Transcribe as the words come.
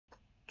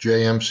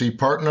JMC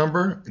part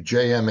number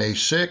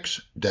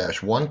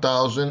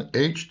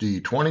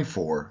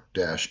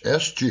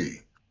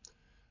JMA6-1000HD24-SG.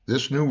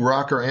 This new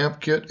rocker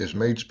amp kit is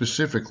made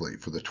specifically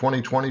for the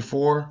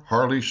 2024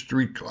 Harley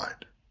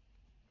StreetGlide.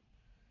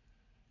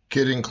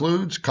 Kit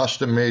includes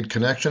custom-made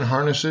connection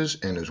harnesses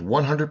and is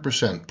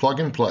 100%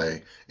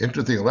 plug-and-play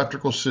into the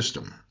electrical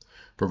system,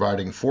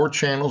 providing 4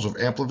 channels of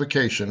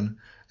amplification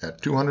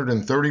at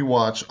 230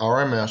 watts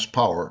RMS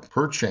power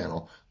per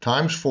channel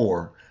times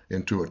 4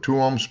 into a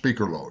 2-ohm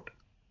speaker load.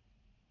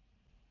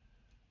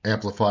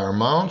 Amplifier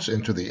mounts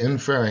into the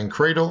in-fairing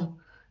cradle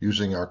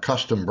using our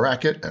custom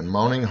bracket and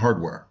mounting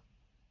hardware.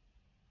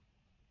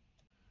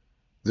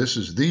 This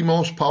is the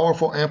most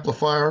powerful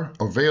amplifier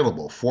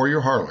available for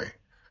your Harley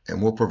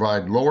and will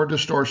provide lower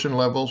distortion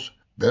levels,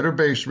 better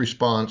bass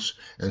response,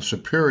 and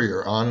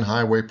superior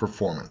on-highway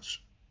performance.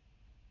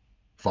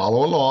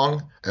 Follow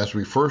along as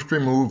we first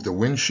remove the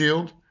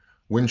windshield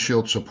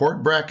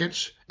support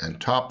brackets, and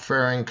top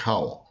fairing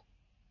cowl.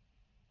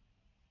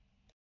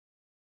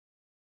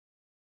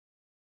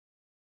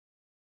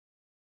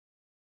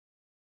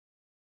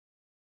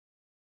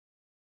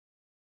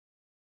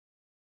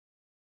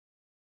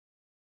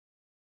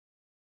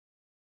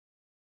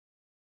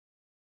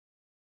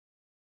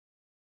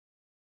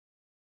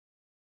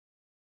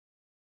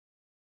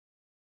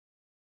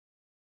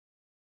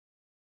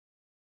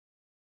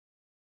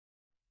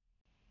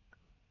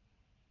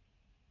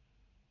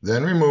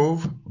 Then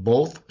remove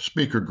both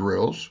speaker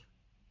grills,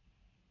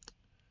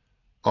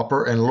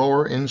 upper and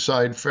lower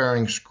inside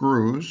fairing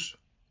screws,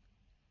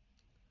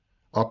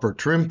 upper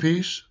trim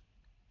piece,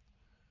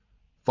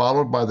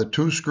 followed by the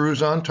 2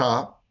 screws on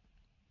top,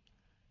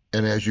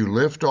 and as you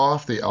lift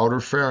off the outer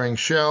fairing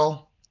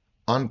shell,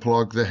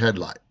 unplug the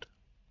headlight.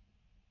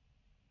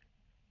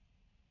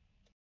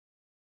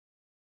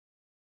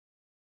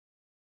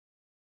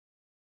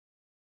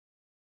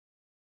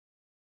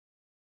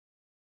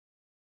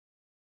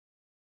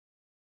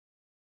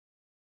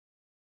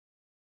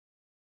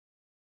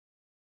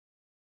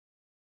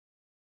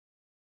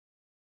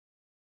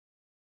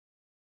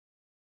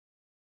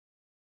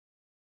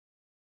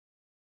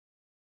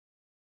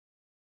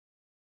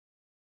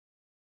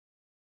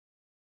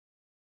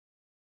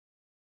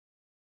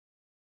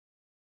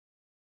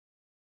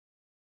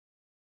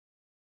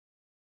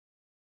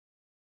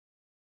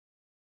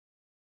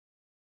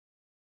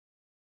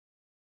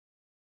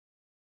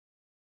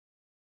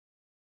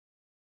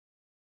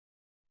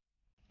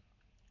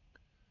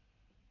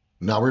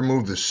 Now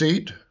remove the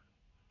seat,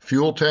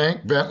 fuel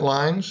tank vent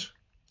lines,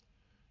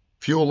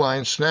 fuel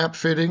line snap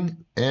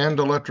fitting, and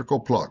electrical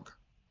plug.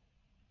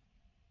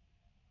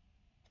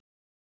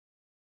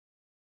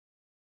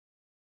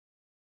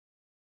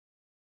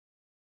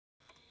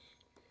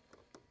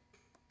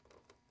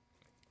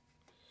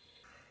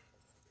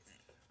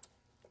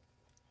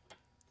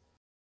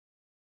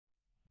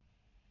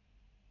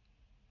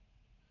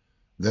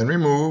 Then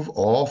remove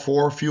all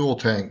 4 fuel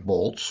tank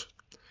bolts,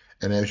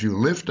 and as you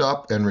lift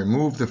up and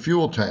remove the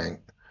fuel tank,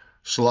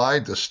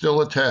 slide the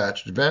still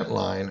attached vent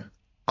line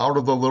out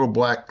of the little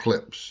black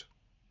clips.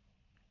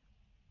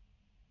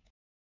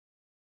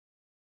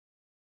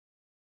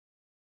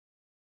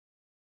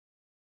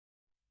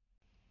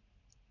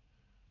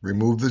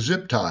 Remove the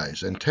zip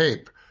ties and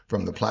tape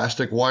from the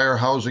plastic wire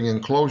housing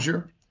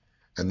enclosure,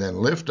 and then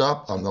lift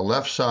up on the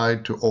left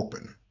side to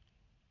open.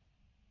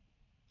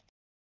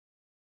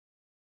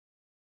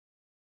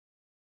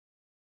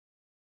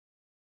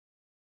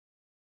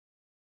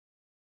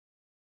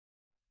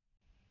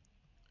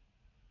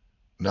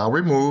 Now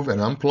remove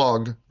and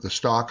unplug the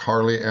stock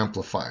Harley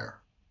amplifier.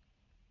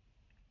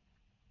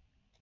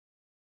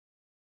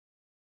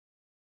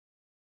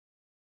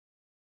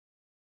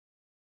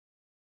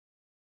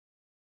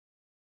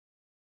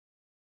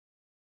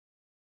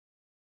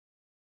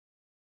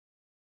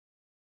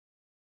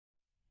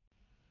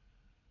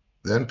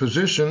 Then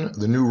position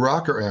the new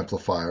rocker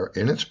amplifier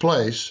in its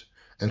place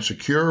and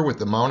secure with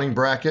the mounting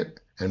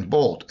bracket and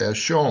bolt as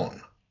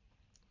shown,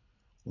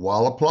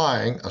 while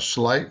applying a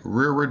slight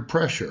rearward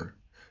pressure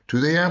to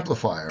the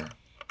amplifier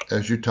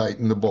as you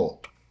tighten the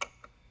bolt.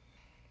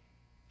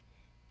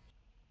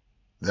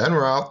 Then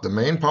route the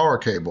main power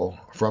cable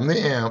from the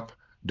amp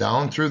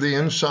down through the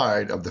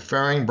inside of the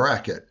fairing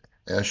bracket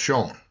as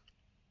shown.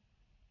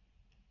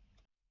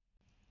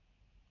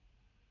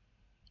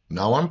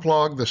 Now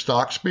unplug the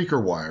stock speaker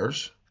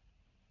wires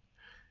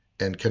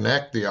and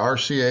connect the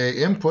RCA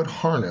input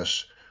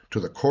harness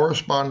to the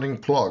corresponding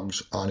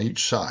plugs on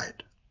each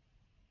side.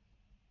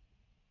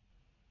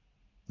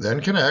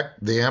 Then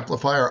connect the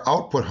amplifier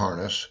output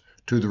harness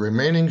to the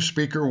remaining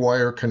speaker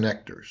wire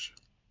connectors.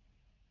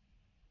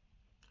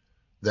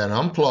 Then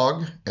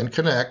unplug and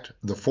connect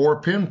the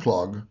 4-pin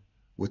plug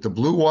with the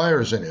blue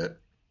wires in it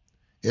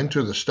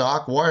into the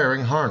stock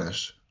wiring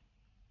harness,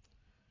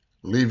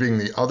 leaving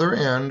the other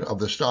end of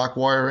the stock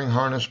wiring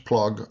harness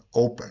plug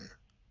open.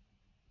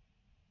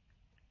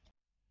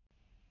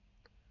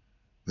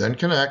 Then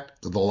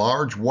connect the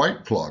large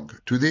white plug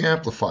to the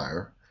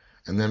amplifier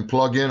and then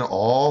plug in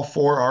all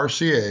 4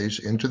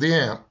 RCAs into the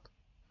amp,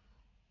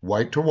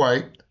 white to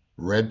white,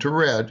 red to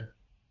red,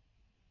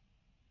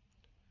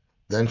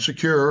 then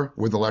secure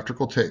with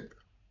electrical tape.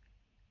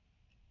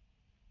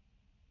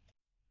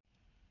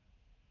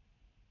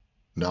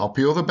 Now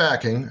peel the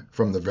backing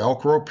from the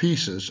Velcro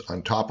pieces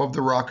on top of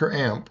the rocker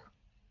amp,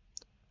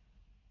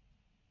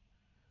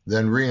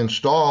 then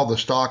reinstall the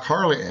stock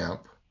Harley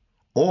amp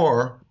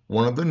or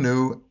one of the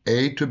new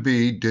A to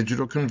B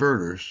digital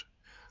converters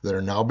that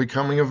are now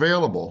becoming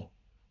available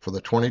for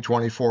the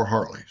 2024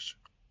 Harleys.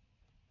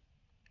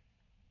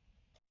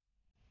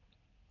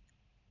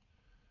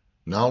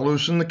 Now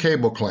loosen the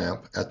cable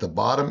clamp at the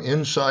bottom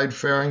inside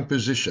fairing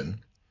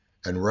position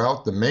and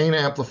route the main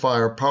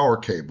amplifier power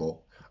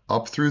cable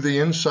up through the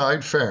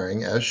inside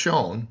fairing as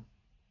shown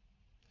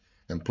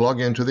and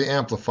plug into the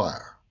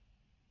amplifier,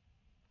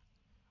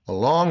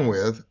 along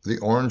with the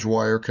orange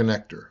wire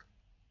connector.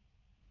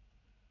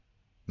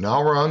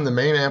 Now run the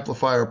main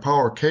amplifier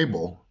power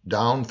cable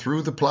down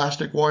through the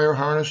plastic wire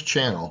harness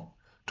channel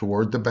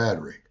toward the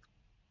battery.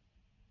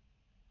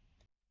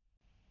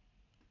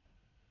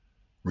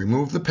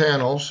 Remove the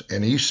panels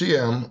and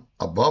ECM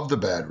above the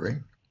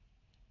battery.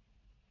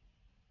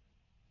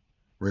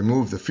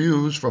 Remove the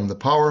fuse from the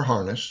power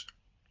harness.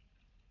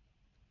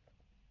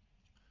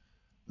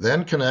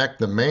 Then connect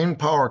the main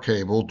power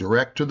cable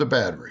direct to the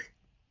battery.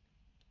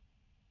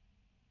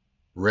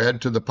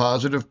 Red to the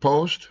positive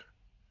post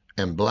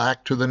and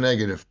black to the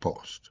negative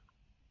post.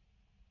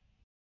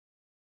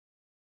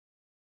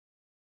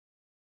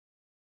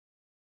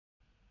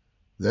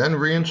 Then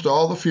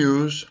reinstall the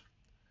fuse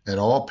and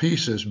all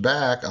pieces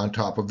back on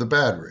top of the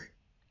battery.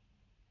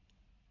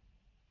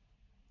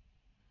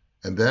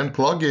 And then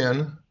plug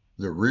in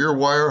the rear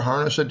wire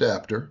harness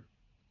adapter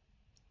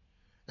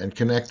and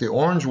connect the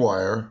orange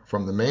wire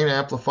from the main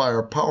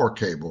amplifier power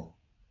cable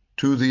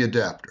to the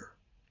adapter.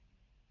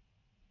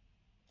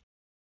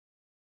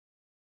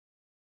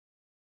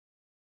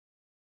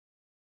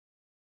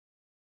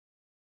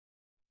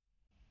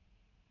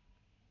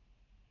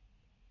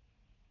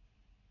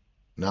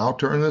 Now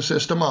turn the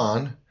system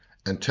on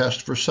and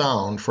test for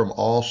sound from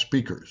all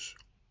speakers.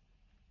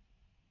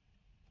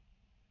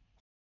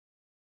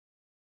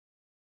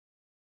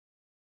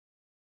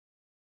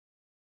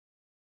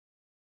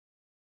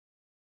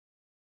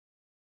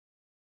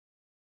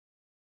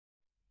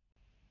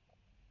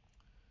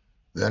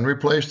 Then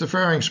replace the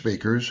fairing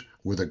speakers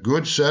with a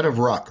good set of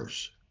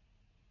rockers.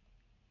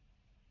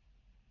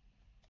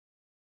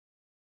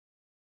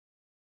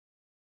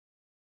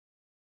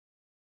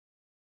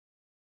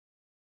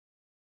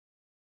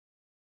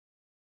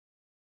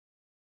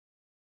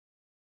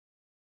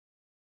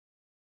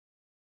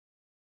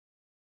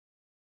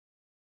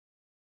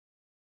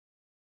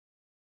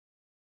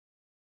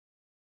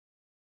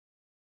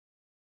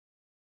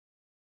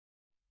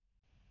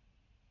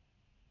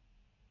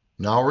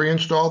 Now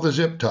reinstall the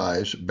zip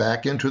ties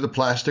back into the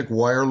plastic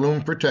wire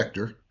loom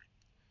protector,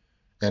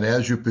 and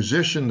as you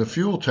position the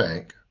fuel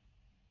tank,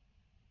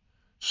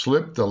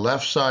 slip the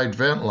left side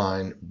vent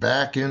line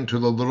back into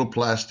the little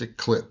plastic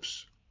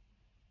clips.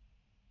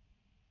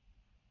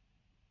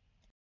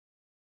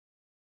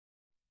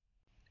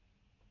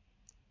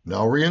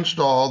 Now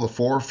reinstall the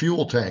 4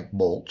 fuel tank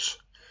bolts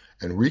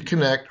and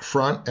reconnect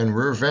front and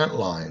rear vent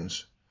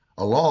lines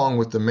along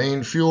with the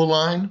main fuel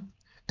line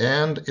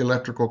and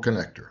electrical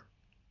connector.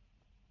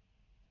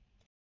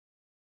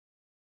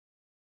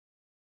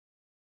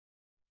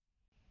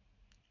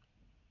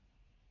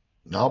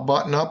 Now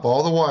button up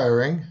all the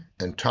wiring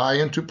and tie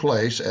into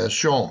place as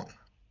shown.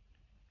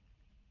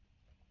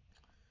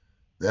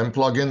 Then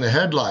plug in the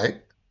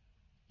headlight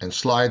and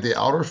slide the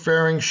outer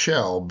fairing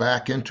shell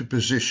back into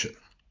position.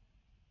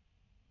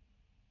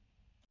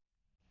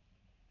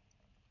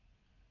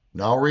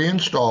 Now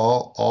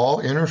reinstall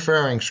all inner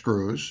fairing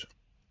screws,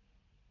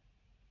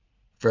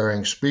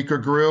 fairing speaker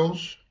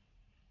grills,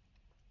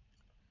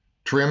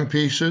 trim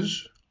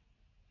pieces,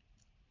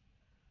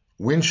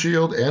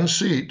 windshield and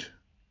seat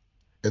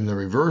in the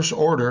reverse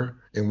order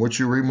in which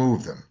you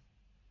remove them.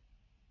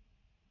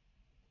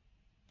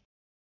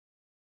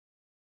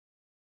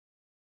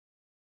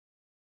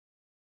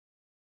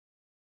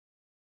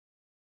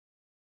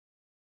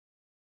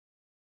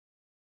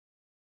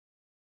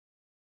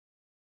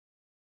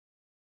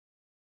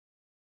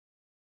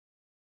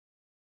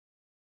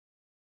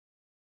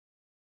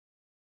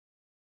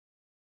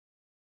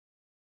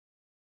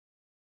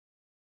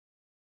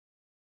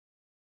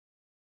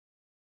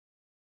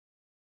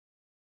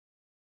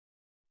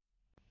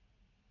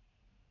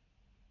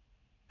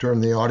 Turn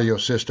the audio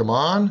system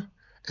on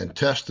and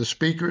test the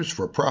speakers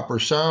for proper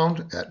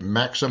sound at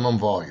maximum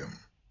volume.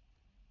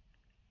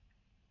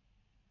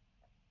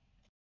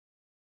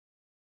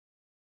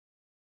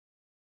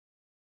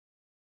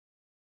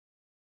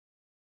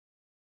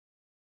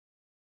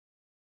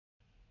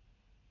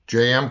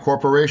 JM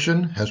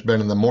Corporation has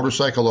been in the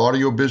motorcycle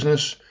audio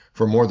business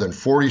for more than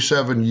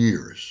 47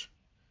 years.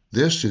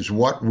 This is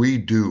what we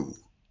do.